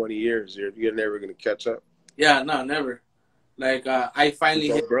for 20 years. You're never going to catch up. yeah, no, never. Like I You finally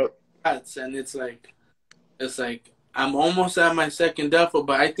go hit broke. hats, and it's like I'm almost at my second duffel,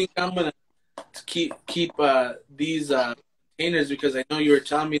 but I think I'm gonna keep these containers, because I know you were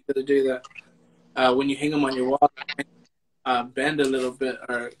telling me the other day that when you hang them on your wall, bend a little bit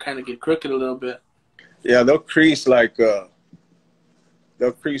or kind of get crooked a little bit. Yeah, they'll crease like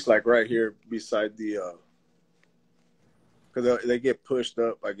right here beside the because they get pushed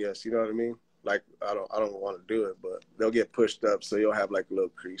up. I guess you know what I mean. Like I don't want to do it, but they'll get pushed up, so you'll have like a little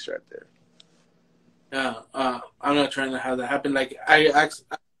crease right there. Yeah, I'm not trying to have that happen. Like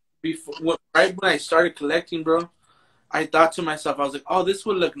before, right when I started collecting, bro, I thought to myself, I was like, oh, this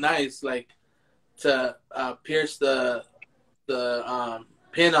would look nice, like to pierce the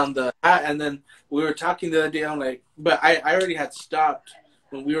pin on the hat. And then we were talking the other day. I'm like, but I already had stopped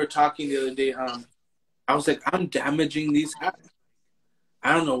when we were talking the other day. I was like, I'm damaging these hats.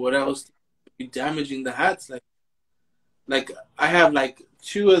 I don't know what else to be damaging the hats. Like I have like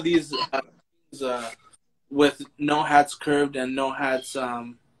two of these with no hats curved and no hats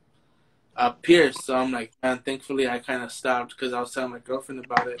pierced. So I'm like, man, thankfully I kind of stopped because I was telling my girlfriend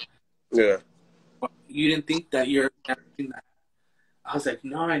about it. Yeah. You didn't think that you're damaging that? I was like,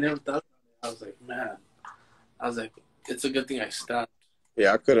 no, I never thought about it. I was like, man, I was like, it's a good thing I stopped.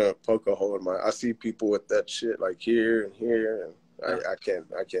 Yeah, I couldn't poke a hole in my. I see people with that shit like here and here, and I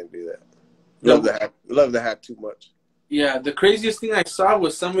can't do that. Love the hat too much. Yeah, the craziest thing I saw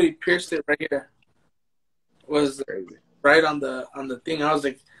was somebody pierced it right here. Was Crazy. right on the thing. I was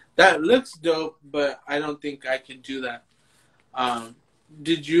like, that looks dope, but I don't think I can do that.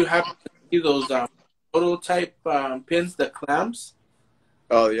 Did you happen to see those prototype pins, the clamps?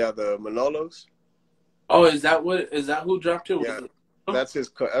 Oh yeah, the Manolos. Oh, is that who dropped it? Yeah, that's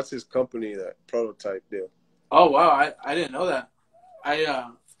his company, that prototype deal. Oh wow, I didn't know that. I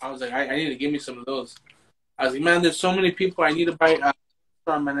was like, I need to give me some of those. I was like, man, there's so many people I need to buy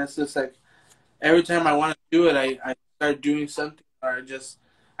from, and it's just like every time I want to do it, I start doing something, or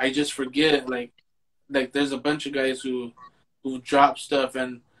I just forget. Like there's a bunch of guys who drop stuff,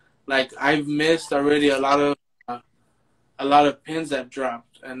 and like I've missed already a lot of pins that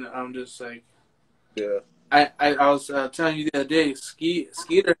dropped, and I'm just like, Yeah. I was telling you the other day,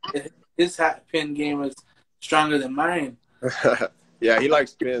 Skeeter, his hat pin game is stronger than mine. Yeah, he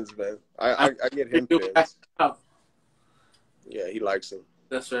likes pins, man. I get him pins. Yeah, he likes them.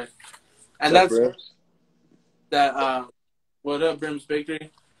 That's right. And What's that's up, Brims? that. What up, Brim's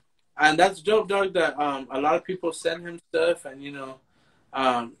Bakery? And that's dope, dog. That a lot of people send him stuff, and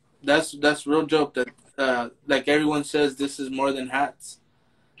that's real dope. That like everyone says, this is more than hats,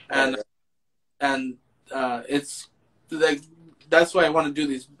 and it's like that's why I want to do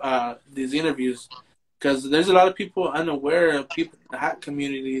these interviews, because there's a lot of people unaware of people in the hat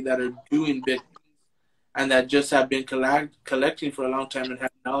community that are doing big things and that just have been collecting for a long time and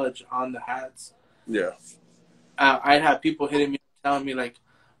have knowledge on the hats. Yeah. I have people hitting me telling me like,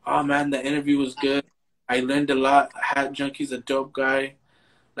 oh man, the interview was good. I learned a lot. Hatjunkie's a dope guy.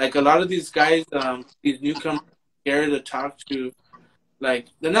 Like a lot of these guys, these newcomers, scared to talk to. Like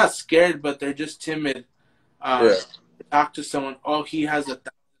they're not scared, but they're just timid. Yeah. To talk to someone. Oh, he has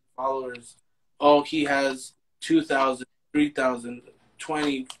 1,000 followers. Oh, he has 2,000, 3,000,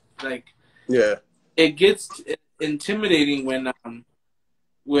 20. Like Yeah. it gets intimidating when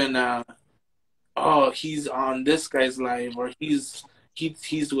oh, he's on this guy's live, or he's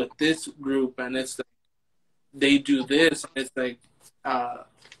with this group, and it's like they do this, and it's like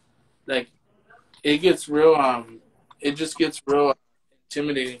it gets real it just gets real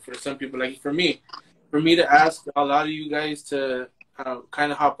intimidating for some people. Like for me to ask a lot of you guys to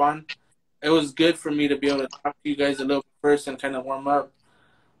kind of hop on, it was good for me to be able to talk to you guys a little bit first and kind of warm up.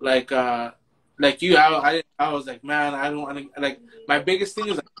 Like you, I was like, man, I don't want to. Like my biggest thing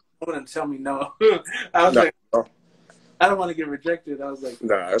is like, no one to tell me no. I was like, I don't want to get rejected. I was like,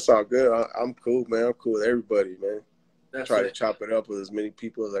 nah, that's all good. I'm cool, man. I'm cool with everybody, man. Try to it. chop it up with as many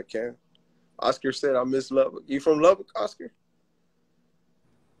people as I can. Oscar said, I miss Lubbock. You from Lubbock, Oscar?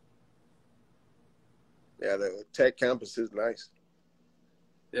 Yeah, the tech campus is nice.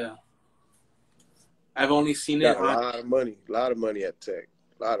 Yeah. I've only seen Got it a lot of money at tech.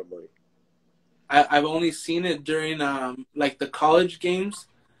 A lot of money. I've only seen it during like the college games,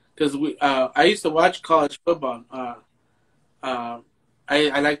 because I used to watch college football. I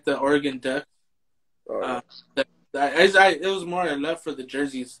like the Oregon Ducks. Oh, It was more I love for the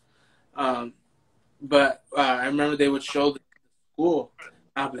jerseys, but I remember they would show the school.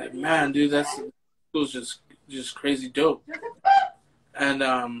 I'd be like, man, dude, that school's just crazy dope. And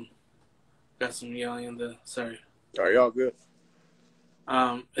got some yelling in the sorry. are y'all good?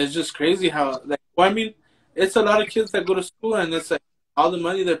 It's just crazy how I mean, it's a lot of kids that go to school, and it's like all the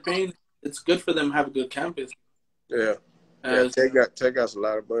money they're paying. It's good for them to have a good campus. Yeah. Tech got a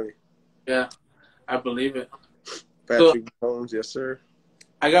lot of money. Yeah, I believe it. Patrick Jones, yes sir.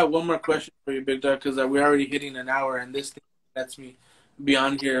 I got one more question for you, Big Dog, because we're already hitting an hour, and this thing lets me be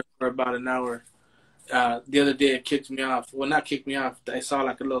on here for about an hour. The other day, it kicked me off. Well, not kicked me off. I saw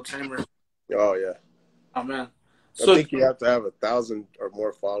like a little timer. Oh yeah. Oh man. I think you have to have 1,000 or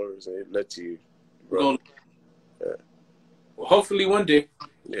more followers, and it lets you go. Yeah. Well, hopefully one day.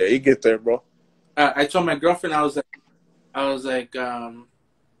 Yeah, you get there, bro. I told my girlfriend, I was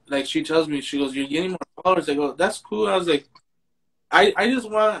like she tells me, she goes, "You're getting more followers." I go, "That's cool." I was like, I just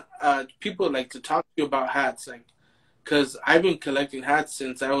want people like to talk to you about hats, like, because I've been collecting hats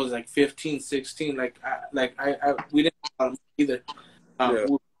since I was like 15, 16. We didn't have either. Yeah.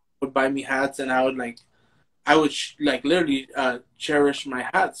 Would buy me hats, and I would like I would like literally cherish my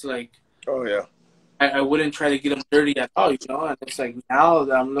hats. Like Oh yeah. I wouldn't try to get them dirty at all, you know. And it's like now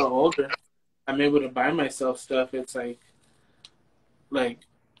that I'm a little older, I'm able to buy myself stuff. It's like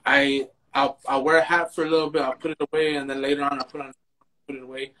I'll wear a hat for a little bit, I'll put it away, and then later on put it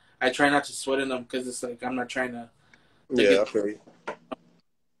away. I try not to sweat in them because it's like I'm not trying to Yeah, get I feel you.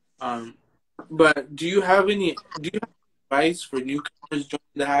 um. But do you have advice for newcomers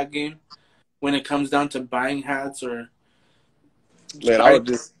joining the hat game when it comes down to buying hats or Man,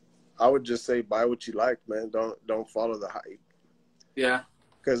 starting? I would just say buy what you like, man. Don't follow the hype. Yeah,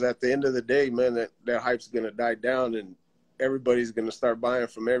 Because at the end of the day, man, that hype's gonna die down, and everybody's gonna start buying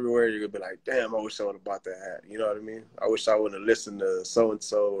from everywhere. You're gonna be like, damn, I wish I would have bought that hat. You know what I mean? I wish I would have listened to so and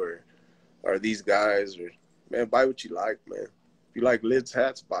so or these guys. Or man, buy what you like, man. If you like lids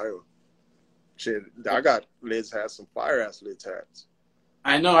hats, buy them. Shit, I got lids hats, some fire ass lids hats.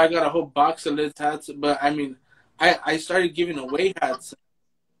 I know I got a whole box of lids hats, but I mean, I started giving away hats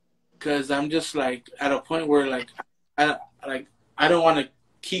because I'm just like at a point where I like I don't want to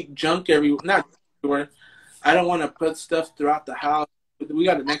keep junk not everywhere. I don't want to put stuff throughout the house. We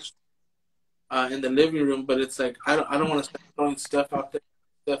got an extra in the living room, but it's like I don't want to start throwing stuff out there,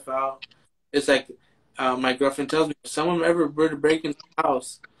 stuff out. It's like my girlfriend tells me if someone ever were to break into the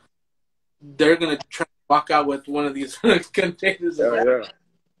house, they're gonna try to walk out with one of these containers of hats. Yeah,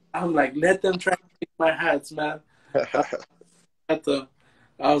 I'm like, let them try to take my hats, man. yeah. At the,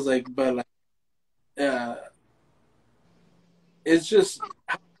 I was like, but like, uh, it's just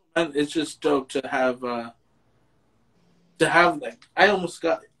it's just dope to have like I almost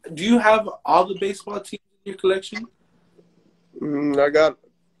got. Do you have all the baseball teams in your collection? I got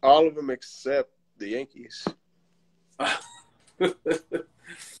all of them except the Yankees.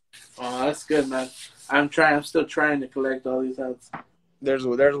 Oh, that's good, man. I'm trying. I'm still trying to collect all these hats. There's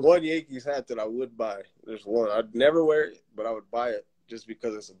one Yankees hat that I would buy. There's one. I'd never wear it, but I would buy it just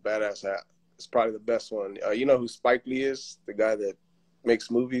because it's a badass hat. It's probably the best one. You know who Spike Lee is? The guy that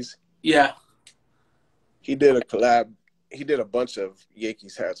makes movies? Yeah. He did a collab. He did a bunch of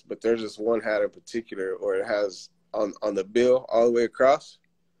Yankees hats, but there's this one hat in particular where it has on the bill all the way across.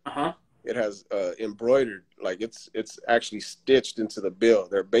 Uh-huh. It has embroidered, like it's actually stitched into the bill.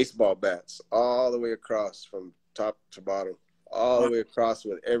 They're baseball bats all the way across from top to bottom, all the way across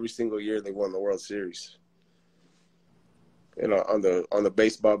with every single year they won the World Series. You know, on the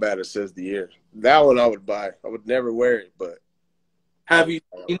baseball bat it says the year. That one I would buy. I would never wear it, but Have you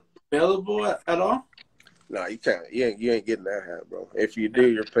seen it available at all? no, you can't. You ain't getting that hat, bro. If you do,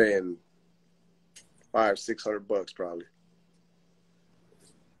 you're paying $500-600 probably.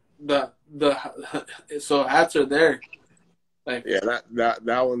 The so hats are there. Like Yeah,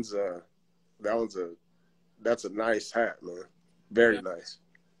 that one's that's a nice hat, man. Very nice.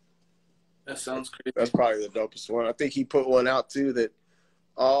 that sounds crazy. That's probably the dopest one. I think he put one out too that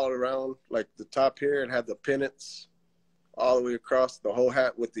all around, like the top here, it had the pennants all the way across the whole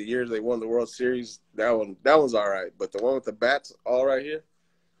hat with the years they won the World Series. That one's all right, but the one with the bats all right here,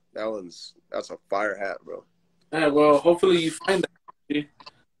 that's a fire hat, bro. All right, well, hopefully you find that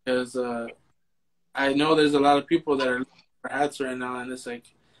because I know there's a lot of people that are looking for hats right now, and it's like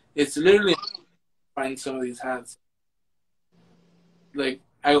it's literally find some of these hats. Like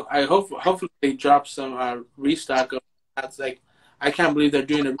I hope hopefully they drop some restock of hats. Like I can't believe they're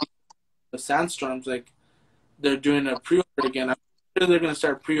doing the Sandstorms. Like they're doing a pre-order again. I'm sure they're gonna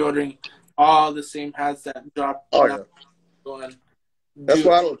start pre-ordering all the same hats that dropped. Oh yeah. Going. That's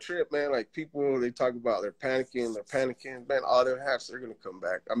why I don't trip, man. Like people, they talk about they're panicking. Man, all their hats, they're gonna come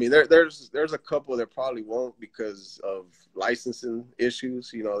back. I mean, there's a couple that probably won't because of licensing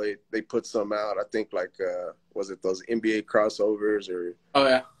issues. You know, they put some out. I think like was it those NBA crossovers or Oh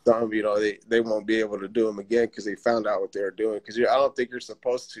yeah. some? You know, they won't be able to do them again because they found out what they were doing. Because I don't think you're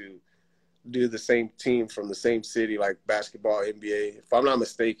supposed to do the same team from the same city like basketball, NBA. If I'm not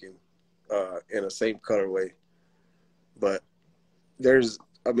mistaken, in the same colorway, but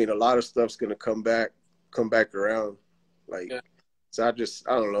I mean, a lot of stuff's gonna come back around. Like, so I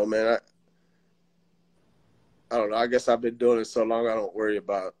don't know, man. I don't know. I guess I've been doing it so long, I don't worry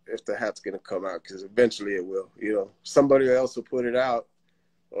about if the hat's gonna come out because eventually it will. You know, somebody else will put it out,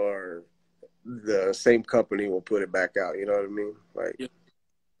 or the same company will put it back out. You know what I mean? Like,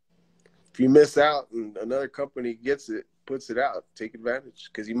 if you miss out and another company gets it, puts it out, take advantage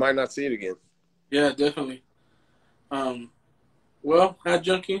because you might not see it again. Yeah, definitely. Well,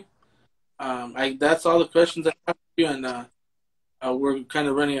 Hatjunkie, that's all the questions I have for you, and we're kind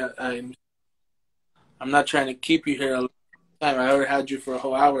of running. I'm not trying to keep you here a long time. I already had you for a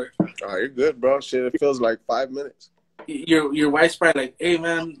whole hour. Oh, you're good, bro. Shit, it feels like 5 minutes. your wife's probably like, hey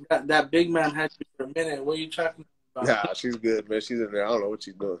man, that big man had you for a minute. What are you talking about? Nah, she's good, man. She's in there. I don't know what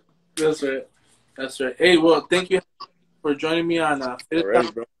she's doing. That's right. That's right. Hey, well, thank you for joining me on Fit Talk.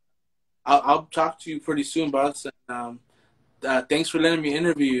 Already, bro. I'll talk to you pretty soon, boss. And, thanks for letting me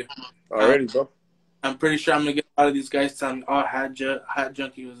interview you. Already, bro. I'm pretty sure I'm gonna get a lot of these guys telling, "Oh,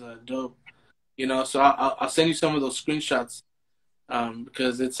 Hatjunkie was dope," you know. So I'll send you some of those screenshots,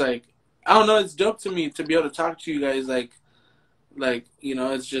 because it's like, I don't know, it's dope to me to be able to talk to you guys, like you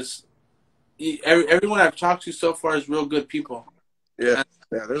know, it's just everyone I've talked to so far is real good people. Yeah, And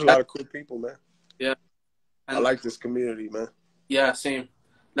yeah. There's a lot of cool people, man. yeah, I and like this community, man. yeah, same.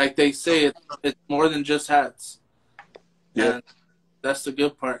 Like they say, it's more than just hats. Yeah, And that's the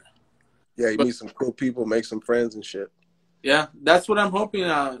good part. yeah. You But meet some cool people, make some friends and shit. yeah, that's what I'm hoping.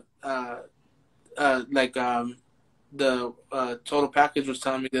 Like the total package was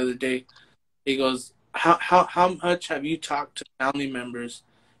telling me the other day. He goes, how much have you talked to family members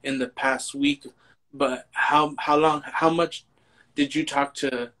in the past week? But how much did you talk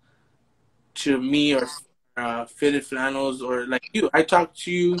to me or Fitted Flannels or like you? I talked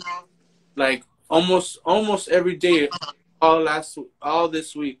to you like almost every day, all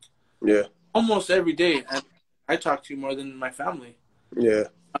this week, Yeah, almost every day, and I talk to you more than my family. yeah.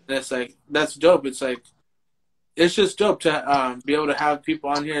 And it's like, that's dope. It's like, it's just dope to be able to have people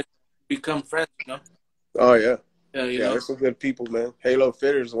on here become friends, you know. Oh yeah, Yeah, you yeah. know. There's some good people, man. Halo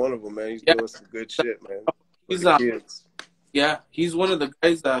Fitter's one of them, man. He's Yeah, doing some good shit, man, for he's the kids. yeah, he's one of the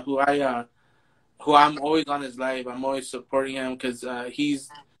guys who I'm always on his live. I'm always supporting him because he's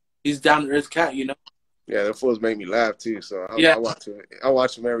down to earth cat, you know. Yeah, the fools make me laugh too. So Yeah, I watch him. I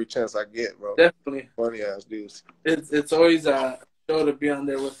watch him every chance I get, bro. definitely. Funny ass dudes. It's always a show to be on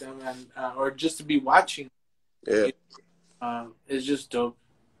there with them, and or just to be watching. Yeah. It's just dope.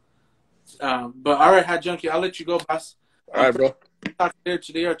 But all right, Hatjunkie, I'll let you go, boss. All right, bro. Talk there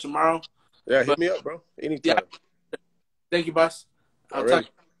today or tomorrow. Yeah, But hit me up, bro. yeah, Anytime. thank you, boss. I'll Already.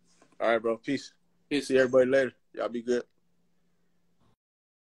 talk. All right, bro. Peace. Peace. See everybody later. Y'all be good.